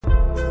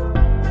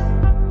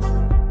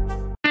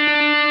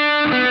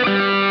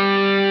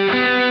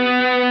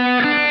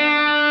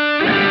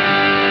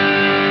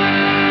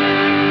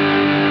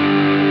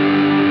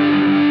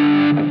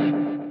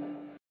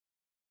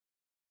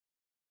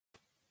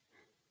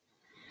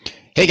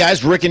Hey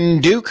guys, Rick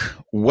and Duke.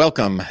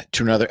 Welcome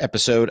to another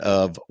episode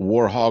of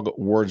Warhog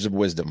Words of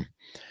Wisdom.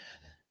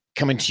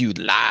 Coming to you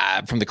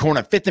live from the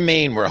corner of 5th and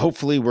Main, where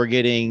hopefully we're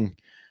getting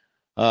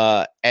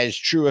as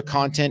true a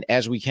content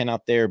as we can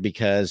out there,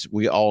 because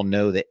we all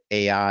know that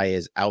AI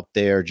is out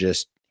there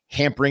just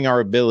hampering our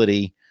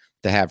ability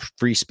to have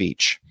free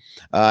speech.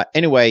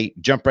 Anyway,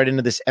 jump right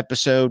into this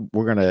episode.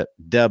 We're going to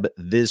dub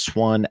this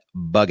one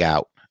Bug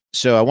Out.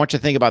 So I want you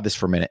to think about this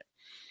for a minute.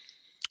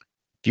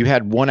 If you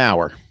had 1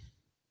 hour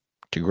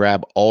to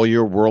grab all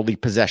your worldly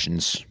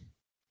possessions,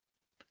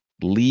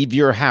 leave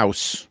your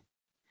house,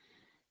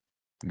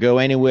 go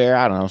anywhere,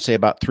 I don't know, say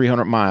about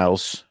 300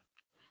 miles,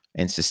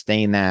 and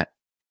sustain that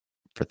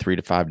for 3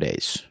 to 5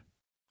 days,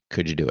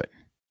 could you do it?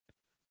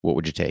 What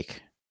would you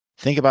take?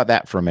 Think about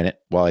that for a minute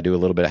while I do a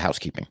little bit of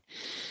housekeeping.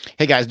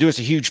 Hey guys, do us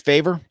a huge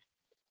favor.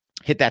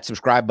 Hit that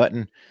subscribe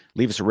button.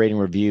 Leave us a rating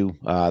review.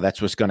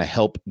 That's what's going to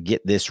help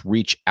get this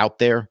reach out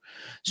there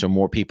so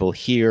more people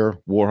hear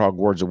Warhog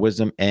Words of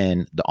Wisdom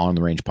and the On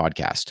the Range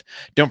podcast.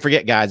 Don't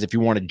forget, guys, if you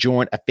want to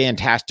join a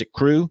fantastic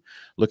crew,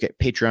 look at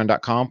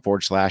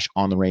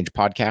patreon.com/On the Range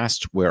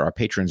podcast, where our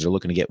patrons are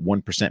looking to get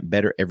 1%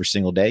 better every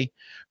single day.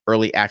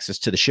 Early access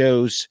to the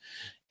shows,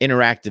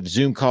 interactive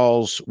Zoom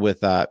calls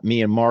with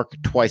me and Mark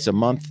twice a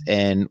month,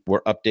 and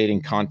we're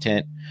updating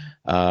content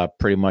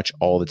pretty much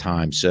all the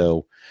time.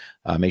 So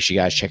make sure you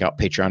guys check out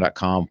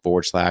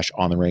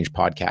patreon.com/On the Range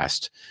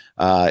podcast.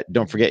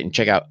 Don't forget and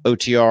check out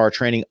OTR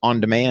Training on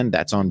Demand.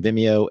 That's on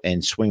Vimeo,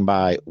 and swing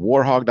by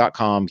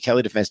warhog.com,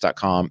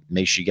 kellydefense.com.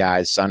 Make sure you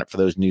guys sign up for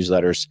those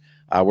newsletters.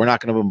 We're not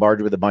going to bombard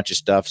you with a bunch of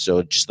stuff.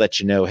 So just let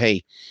you know,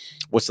 hey,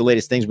 what's the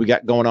latest things we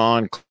got going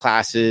on,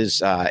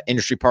 classes,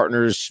 industry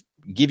partners,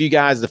 give you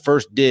guys the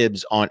first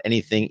dibs on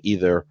anything,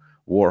 either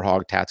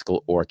Warhog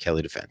Tactical or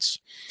Kelly Defense.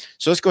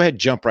 So let's go ahead and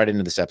jump right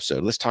into this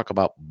episode. Let's talk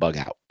about Bug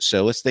Out.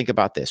 So let's think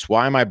about this.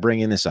 Why am I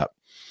bringing this up?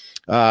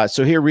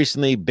 So here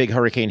recently, big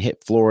hurricane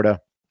hit Florida.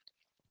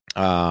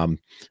 Over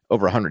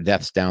 100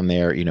 deaths down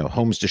there,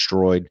 homes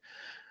destroyed.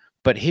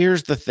 But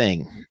here's the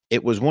thing.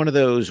 It was one of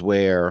those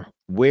where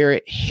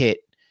it hit,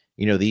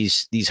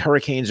 these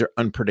hurricanes are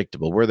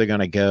unpredictable, where they're going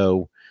to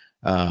go,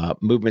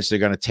 movements they're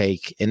going to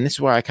take. And this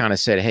is why I kind of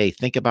said, hey,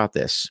 think about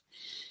this.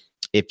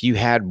 If you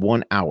had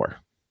 1 hour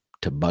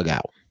to bug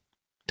out,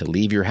 to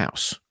leave your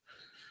house,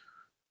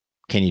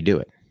 can you do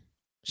it?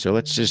 So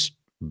let's just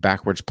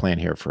backwards plan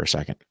here for a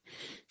second.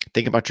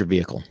 Think about your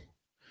vehicle.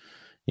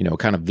 What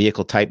kind of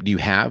vehicle type do you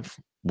have?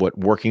 What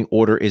working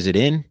order is it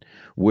in?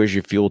 Where's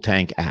your fuel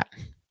tank at?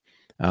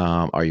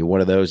 Are you one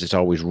of those that's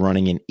always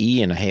running in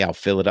E and, hey, I'll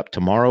fill it up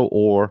tomorrow?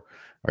 Or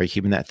are you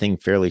keeping that thing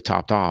fairly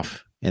topped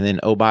off? And then,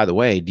 oh, by the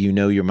way, do you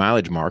know your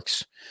mileage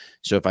marks?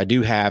 So if I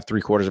do have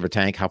 3/4 of a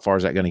tank, how far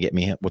is that going to get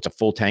me? What's a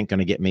full tank going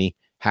to get me?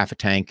 Half a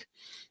tank?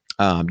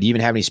 Do you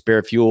even have any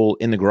spare fuel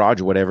in the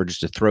garage or whatever, just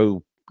to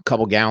throw a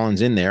couple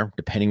gallons in there,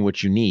 depending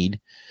what you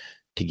need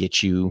to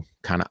get you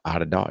kind of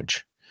out of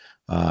Dodge?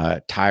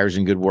 Tires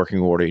in good working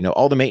order,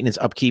 all the maintenance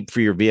upkeep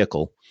for your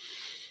vehicle.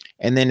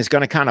 And then it's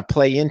going to kind of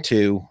play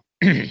into,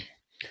 if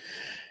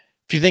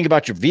you think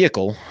about your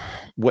vehicle,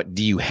 what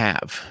do you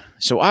have?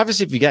 So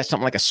obviously, if you got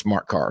something like a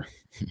smart car,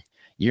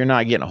 you're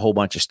not getting a whole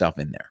bunch of stuff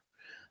in there.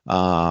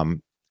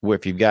 Where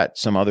if you've got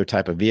some other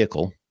type of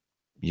vehicle,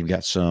 you've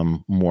got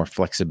some more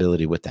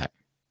flexibility with that.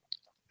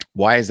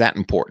 Why is that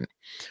important?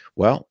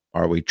 Well,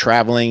 are we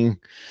traveling?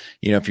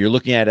 If you're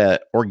looking at an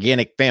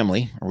organic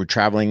family, are we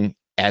traveling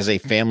as a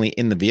family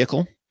in the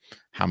vehicle?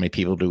 How many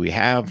people do we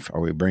have? Are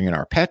we bringing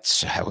our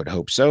pets? I would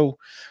hope so.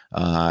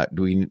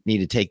 Do we need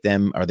to take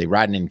them? Are they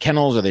riding in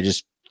kennels? Are they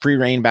just free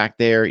rein back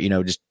there?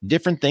 Just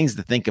different things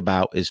to think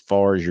about as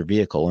far as your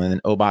vehicle. And then,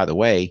 oh, by the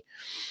way,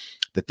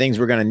 the things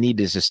we're going to need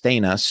to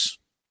sustain us,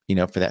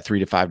 for that 3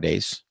 to 5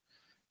 days.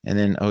 And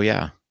then, oh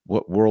yeah,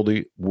 what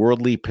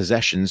worldly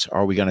possessions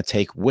are we going to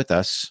take with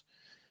us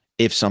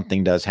if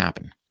something does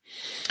happen?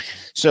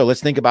 So let's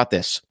think about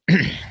this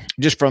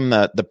just from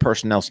the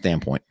personnel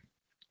standpoint.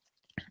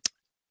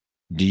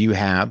 Do you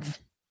have,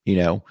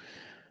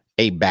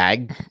 a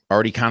bag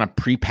already kind of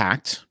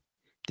pre-packed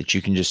that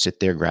you can just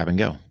sit there, grab and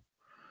go?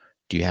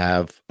 Do you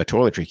have a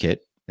toiletry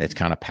kit that's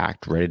kind of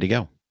packed, ready to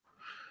go?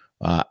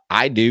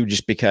 I do,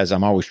 just because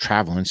I'm always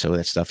traveling. So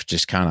that stuff's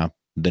just kind of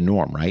the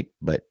norm, right?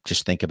 But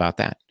just think about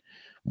that.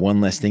 One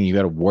less thing you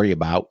got to worry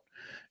about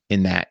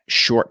in that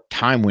short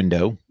time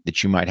window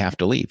that you might have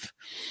to leave.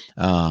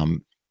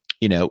 Do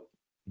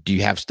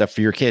you have stuff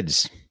for your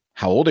kids?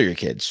 How old are your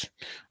kids?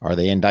 Are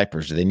they in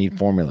diapers? Do they need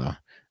formula?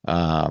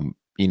 Do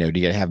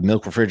you have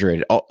milk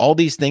refrigerated? All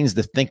these things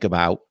to think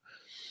about.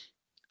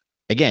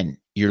 Again,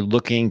 you're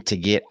looking to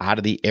get out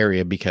of the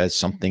area because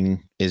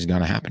something is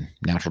going to happen.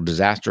 Natural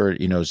disaster,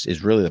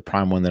 is really the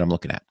prime one that I'm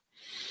looking at.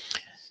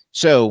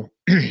 So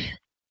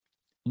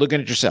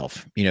looking at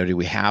yourself, do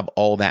we have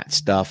all that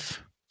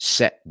stuff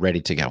set,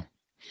 ready to go?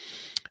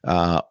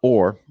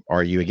 Or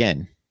are you,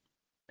 again,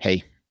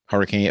 hey,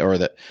 hurricane or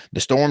the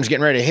storm's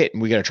getting ready to hit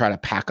and we got to try to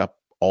pack up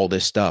all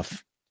this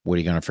stuff. What are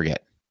you going to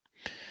forget?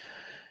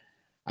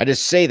 I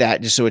just say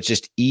that just so it's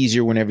just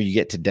easier whenever you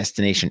get to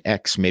destination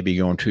X, maybe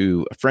going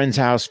to a friend's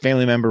house,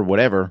 family member,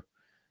 whatever.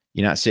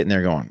 You're not sitting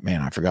there going, man,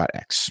 I forgot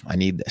X. I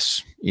need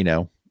this,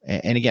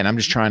 And again, I'm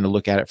just trying to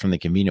look at it from the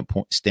convenient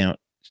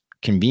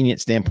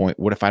standpoint.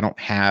 What if I don't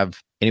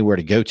have anywhere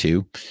to go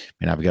to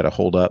and I've got to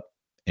hold up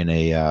in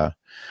a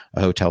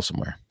hotel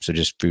somewhere? So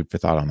just food for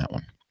thought on that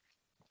one.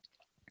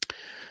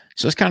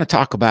 So let's kind of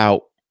talk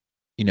about,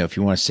 if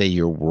you want to say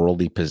your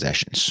worldly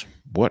possessions.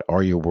 What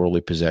are your worldly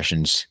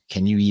possessions?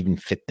 Can you even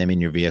fit them in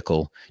your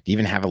vehicle? Do you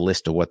even have a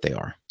list of what they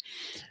are?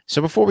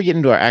 So before we get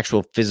into our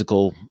actual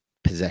physical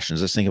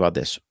possessions, let's think about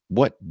this.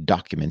 What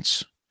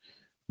documents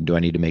do I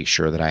need to make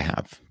sure that I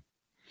have?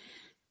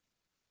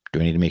 Do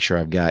I need to make sure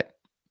I've got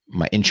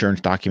my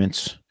insurance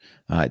documents?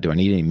 Do I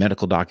need any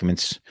medical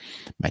documents?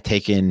 Am I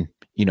taking,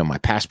 my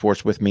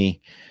passports with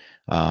me?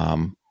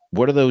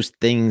 What are those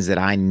things that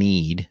I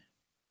need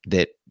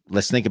that,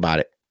 let's think about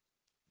it.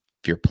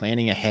 If you're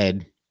planning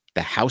ahead,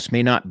 the house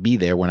may not be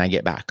there when I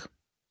get back.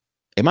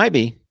 It might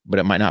be, but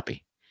it might not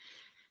be.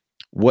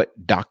 What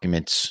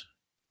documents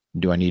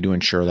do I need to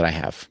ensure that I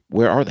have?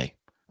 Where are they?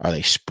 Are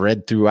they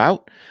spread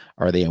throughout?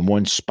 Are they in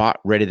one spot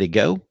ready to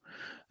go?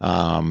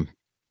 Can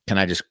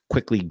I just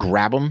quickly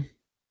grab them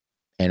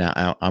and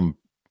I'm,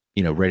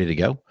 ready to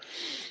go?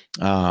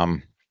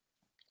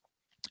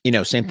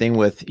 Same thing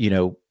with,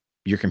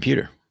 your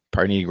computer.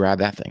 Probably need to grab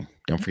that thing.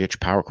 Don't forget your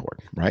power cord,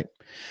 right?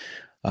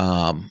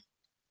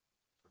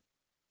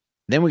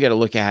 Then we got to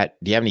look at,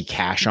 do you have any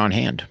cash on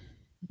hand?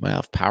 Well,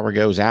 if power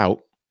goes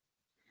out,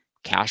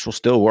 cash will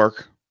still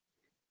work.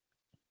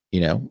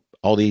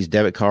 All these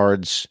debit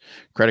cards,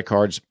 credit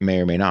cards may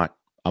or may not.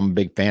 I'm a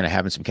big fan of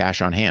having some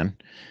cash on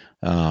hand.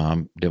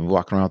 Been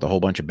walking around with a whole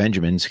bunch of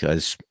Benjamins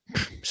because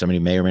somebody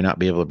may or may not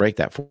be able to break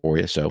that for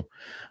you. So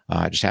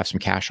just have some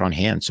cash on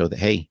hand so that,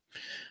 hey,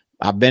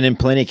 I've been in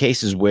plenty of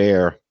cases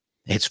where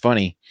it's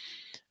funny.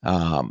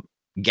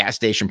 Gas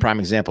station, prime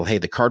example. Hey,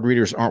 the card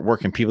readers aren't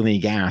working. People need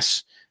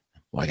gas.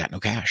 Well, I got no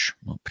cash.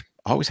 Well,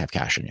 always have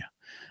cash in you.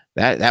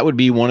 That would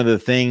be one of the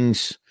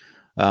things.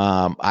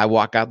 I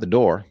walk out the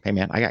door. Hey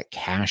man, I got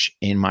cash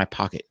in my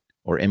pocket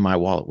or in my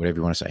wallet, whatever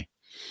you want to say.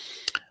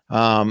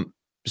 So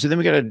then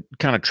we got to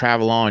kind of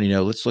travel on,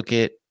 let's look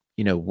at,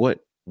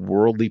 what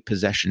worldly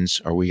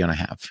possessions are we going to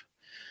have?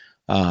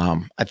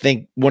 I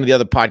think one of the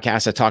other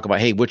podcasts I talk about,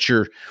 hey, what's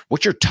your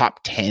top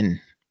 10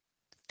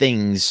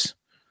 things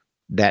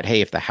that,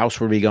 hey, if the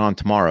house were to be gone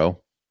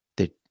tomorrow,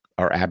 that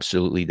are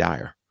absolutely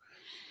dire.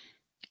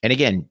 And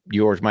again,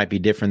 yours might be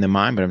different than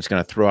mine, but I'm just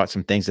going to throw out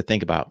some things to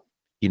think about.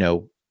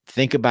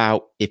 Think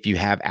about if you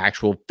have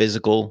actual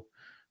physical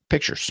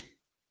pictures.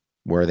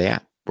 Where are they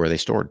at? Where are they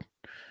stored?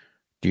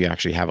 Do you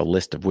actually have a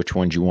list of which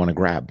ones you want to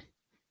grab?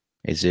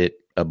 Is it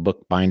a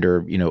book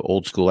binder,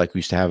 old school like we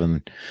used to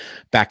have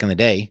back in the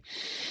day?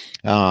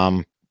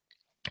 Or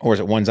is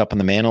it ones up on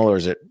the mantle, or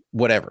is it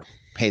whatever?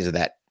 Hey, is it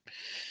that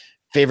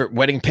favorite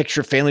wedding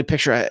picture, family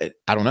picture?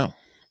 I don't know.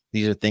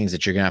 These are things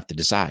that you're going to have to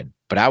decide.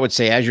 But I would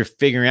say as you're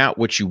figuring out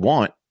what you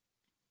want,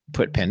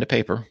 put pen to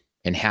paper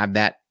and have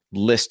that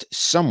list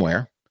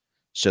somewhere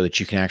so that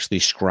you can actually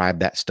scribe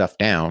that stuff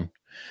down.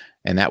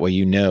 And that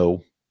way,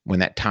 when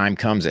that time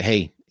comes that,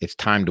 hey, it's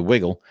time to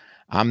wiggle,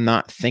 I'm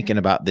not thinking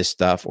about this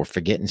stuff or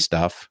forgetting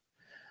stuff.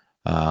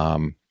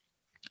 Make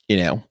sure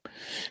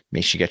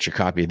you got your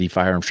copy of the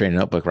Firearms Training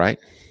Notebook, right?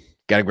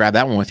 Got to grab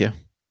that one with you.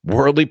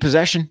 Worldly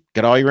possession,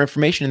 got all your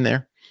information in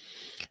there.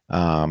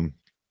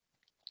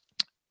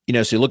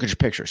 So you look at your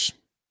pictures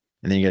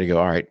and then you got to go,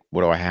 all right,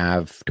 what do I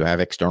have? Do I have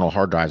external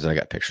hard drives that I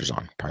got pictures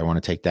on? Probably want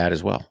to take that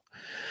as well.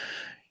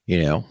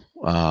 What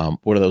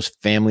are those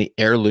family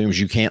heirlooms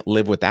you can't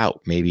live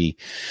without? Maybe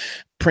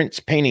prints,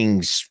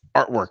 paintings,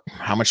 artwork.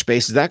 How much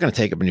space is that going to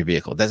take up in your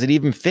vehicle? Does it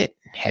even fit?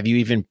 Have you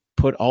even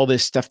put all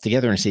this stuff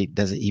together and see,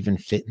 does it even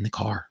fit in the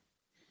car?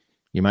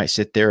 You might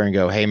sit there and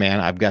go, hey man,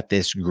 I've got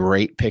this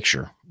great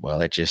picture.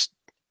 Well, it just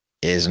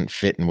isn't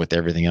fitting with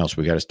everything else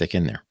we got to stick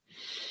in there.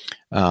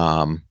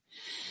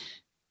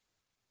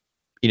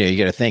 You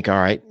got to think, all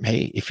right,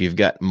 hey, if you've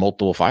got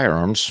multiple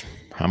firearms,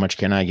 how much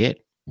can I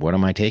get? What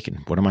am I taking?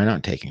 What am I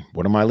not taking?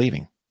 What am I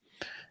leaving?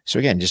 So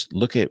again, just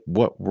look at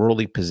what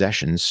worldly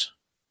possessions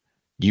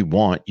you'd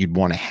want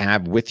to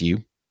have with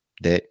you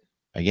that,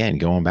 again,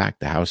 going back,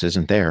 the house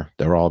isn't there.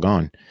 They're all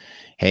gone.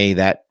 Hey,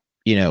 that,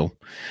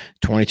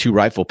 22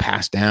 rifle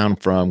passed down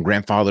from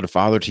grandfather to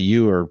father to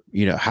you, or,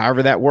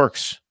 however that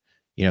works,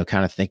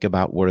 kind of think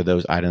about what are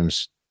those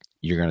items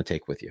you're going to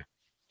take with you.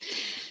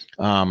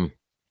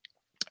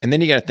 And then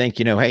you got to think,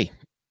 hey,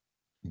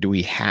 do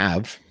we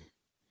have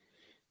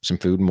some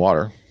food and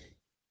water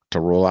to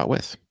roll out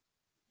with?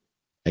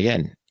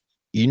 Again,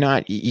 you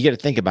got to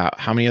think about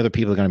how many other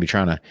people are going to be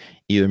trying to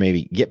either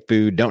maybe get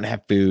food, don't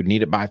have food, need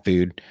to buy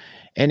food.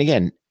 And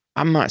again,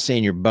 I'm not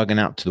saying you're bugging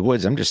out to the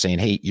woods. I'm just saying,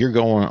 hey, you're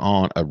going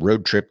on a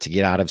road trip to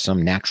get out of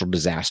some natural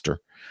disaster,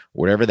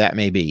 whatever that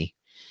may be.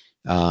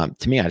 To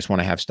me, I just want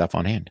to have stuff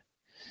on hand.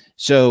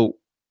 So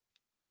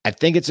I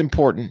think it's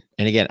important.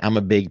 And again, I'm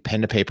a big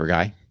pen to paper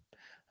guy.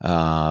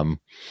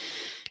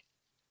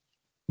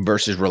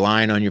 versus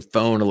relying on your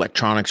phone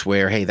electronics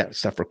where, hey, that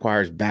stuff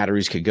requires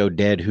batteries, could go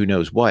dead, who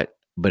knows what.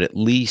 But at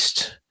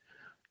least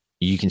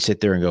you can sit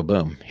there and go,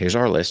 boom, here's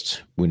our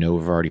list. We know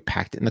we've already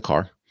packed it in the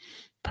car.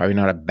 Probably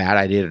not a bad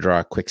idea to draw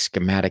a quick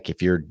schematic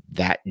if you're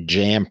that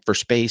jammed for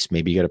space.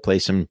 Maybe you got to play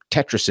some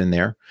Tetris in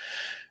there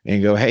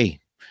and go, hey,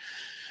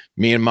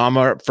 me and mama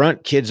are up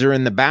front, kids are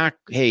in the back.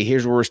 Hey,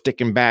 here's where we're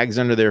sticking bags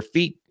under their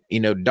feet.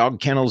 Dog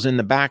kennels in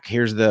the back.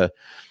 Here's the,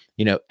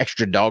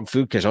 extra dog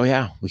food. Cause, oh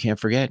yeah, we can't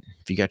forget,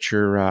 if you got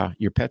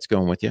your pets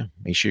going with you,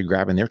 make sure you're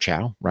grabbing their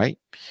chow, right?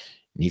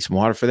 Need some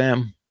water for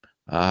them.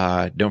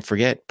 Don't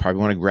forget,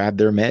 probably want to grab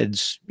their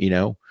meds,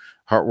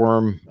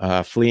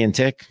 heartworm, flea and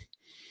tick,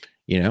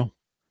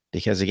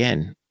 because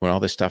again, when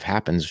all this stuff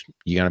happens,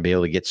 you're going to be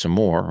able to get some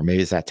more, or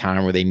maybe it's that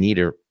time where they need,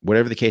 or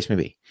whatever the case may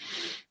be.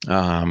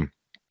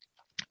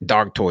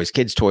 Dog toys,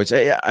 kids toys.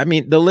 I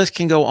mean, the list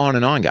can go on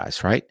and on,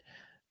 guys, right?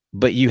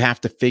 But you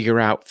have to figure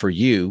out for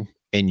you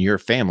and your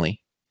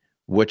family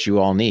what you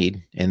all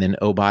need. And then,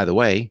 oh, by the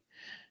way,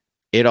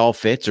 it all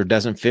fits or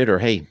doesn't fit, or,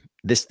 hey,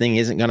 this thing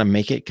isn't going to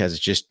make it because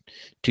it's just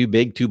too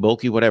big, too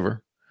bulky,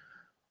 whatever.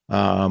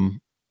 And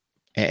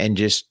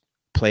just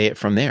play it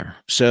from there.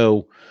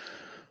 So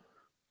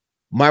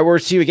my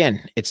words to you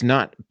again, it's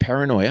not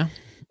paranoia.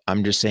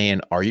 I'm just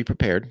saying, are you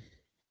prepared?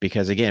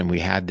 Because again, we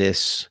had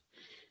this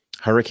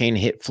hurricane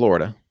hit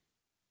Florida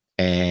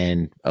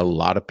and a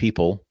lot of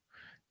people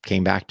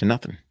came back to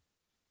nothing.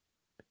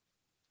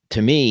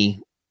 To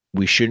me,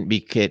 we shouldn't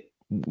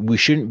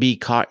be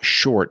caught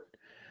short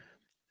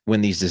when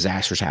these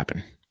disasters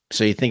happen.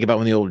 So you think about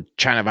when the old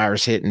China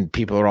virus hit and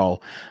people are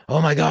all,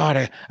 oh my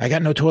God, I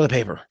got no toilet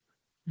paper.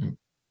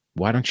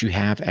 Why don't you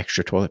have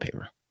extra toilet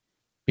paper?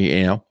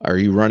 Are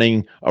you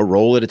running a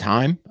roll at a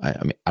time?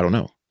 I mean, I don't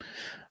know.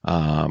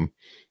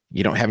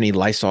 You don't have any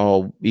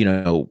Lysol,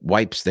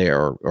 wipes there,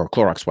 or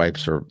Clorox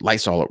wipes, or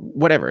Lysol, or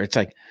whatever. It's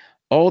like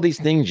all these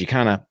things you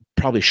kind of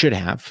probably should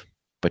have,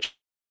 but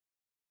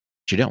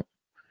you don't.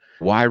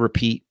 Why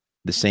repeat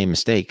the same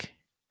mistake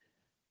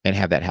and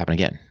have that happen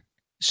again?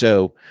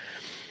 So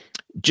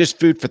just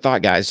food for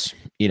thought, guys.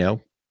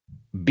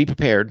 Be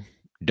prepared.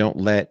 Don't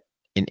let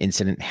an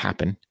incident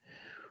happen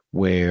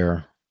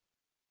where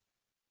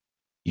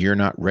you're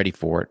not ready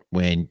for it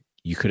when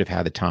you could have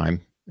had the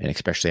time. And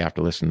especially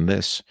after listening to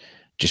this,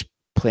 just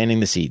planting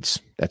the seeds.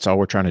 That's all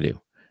we're trying to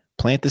do.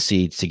 Plant the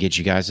seeds to get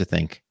you guys to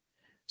think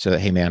so that,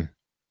 hey man,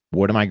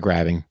 what am I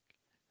grabbing?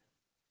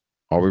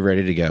 Are we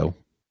ready to go?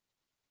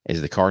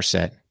 Is the car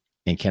set?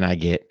 And can I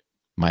get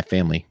my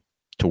family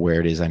to where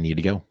it is I need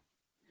to go?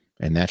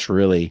 And that's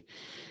really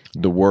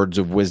the words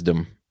of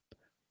wisdom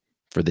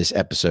for this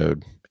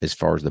episode as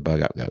far as the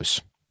bug out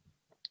goes.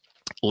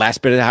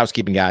 Last bit of the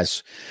housekeeping,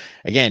 guys.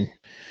 Again,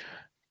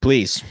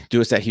 please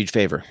do us that huge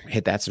favor.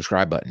 Hit that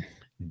subscribe button.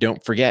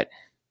 Don't forget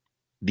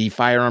the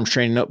Firearms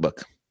Training Notebook.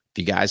 If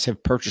you guys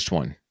have purchased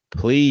one,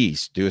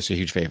 please do us a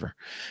huge favor.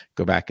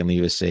 Go back and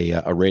leave us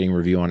a rating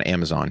review on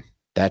Amazon.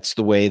 That's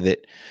the way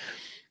that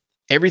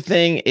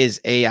everything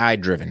is AI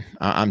driven.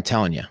 I'm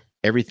telling you,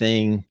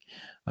 everything,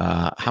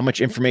 how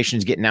much information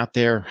is getting out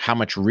there, how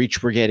much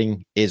reach we're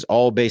getting is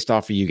all based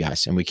off of you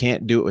guys. And we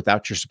can't do it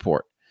without your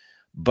support.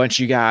 A bunch of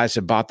you guys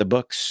have bought the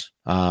books.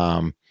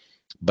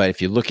 But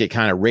if you look at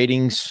kind of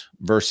ratings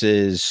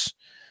versus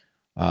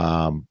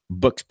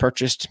books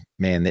purchased,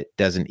 man, that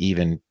doesn't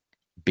even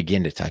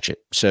begin to touch it.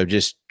 So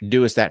just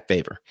do us that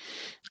favor.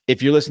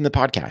 If you're listening to the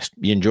podcast,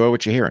 you enjoy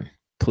what you're hearing,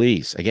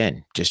 please,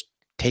 again, just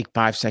take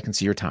 5 seconds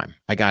of your time.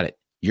 I got it.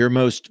 Your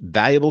most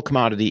valuable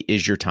commodity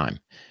is your time.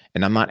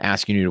 And I'm not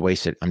asking you to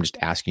waste it. I'm just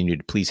asking you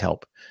to please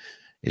help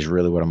is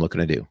really what I'm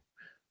looking to do.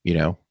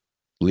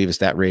 Leave us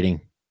that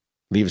rating,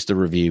 leave us the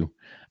review.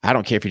 I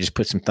don't care if you just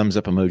put some thumbs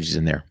up emojis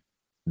in there.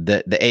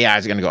 The AI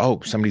is going to go,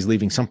 oh, somebody's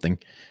leaving something,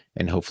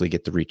 and hopefully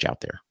get the reach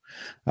out there.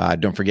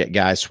 Don't forget,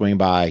 guys, swing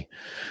by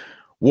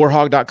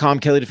warhog.com,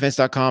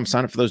 kellydefense.com,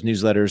 sign up for those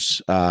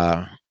newsletters.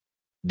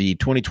 The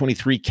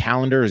 2023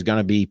 calendar is going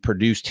to be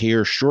produced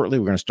here shortly.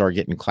 We're going to start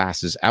getting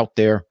classes out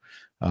there,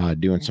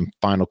 doing some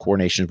final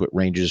coordinations with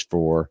ranges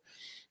for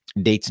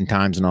dates and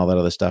times and all that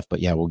other stuff. But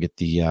yeah, we'll get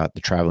the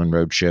Traveling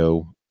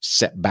Roadshow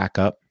set back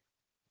up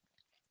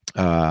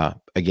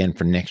again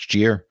for next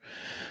year.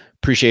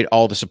 Appreciate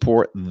all the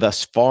support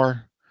thus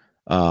far.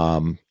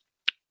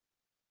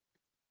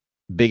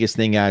 Biggest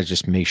thing, guys,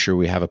 just make sure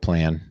we have a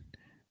plan.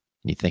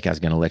 You think I was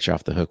going to let you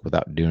off the hook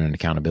without doing an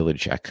accountability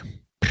check?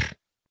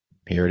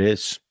 Here it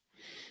is.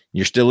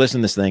 You're still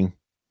listening to this thing.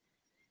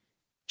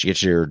 Did you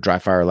get your dry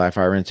fire, live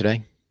fire in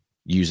today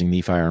using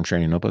the Firearm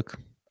Training Notebook?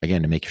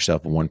 Again, to make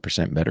yourself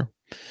 1% better.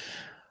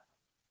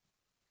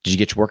 Did you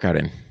get your workout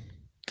in?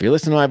 If you're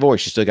listening to my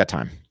voice, you still got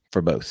time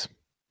for both.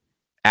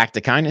 Act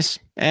of kindness,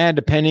 and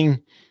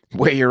depending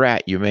where you're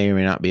at, you may or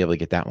may not be able to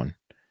get that one.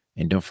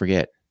 And don't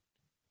forget,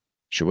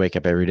 you should wake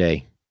up every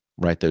day,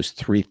 write those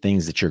 3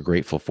 things that you're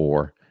grateful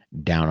for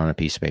down on a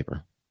piece of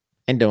paper.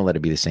 And don't let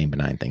it be the same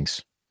benign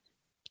things.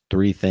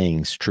 3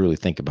 things, truly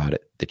think about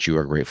it, that you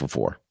are grateful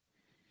for.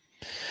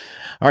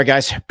 All right,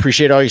 guys,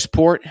 appreciate all your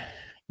support.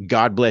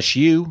 God bless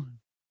you.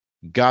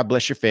 God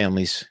bless your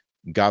families.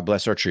 God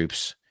bless our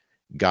troops.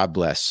 God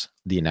bless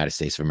the United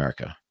States of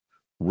America.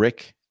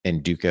 Rick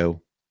and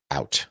Duco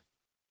out.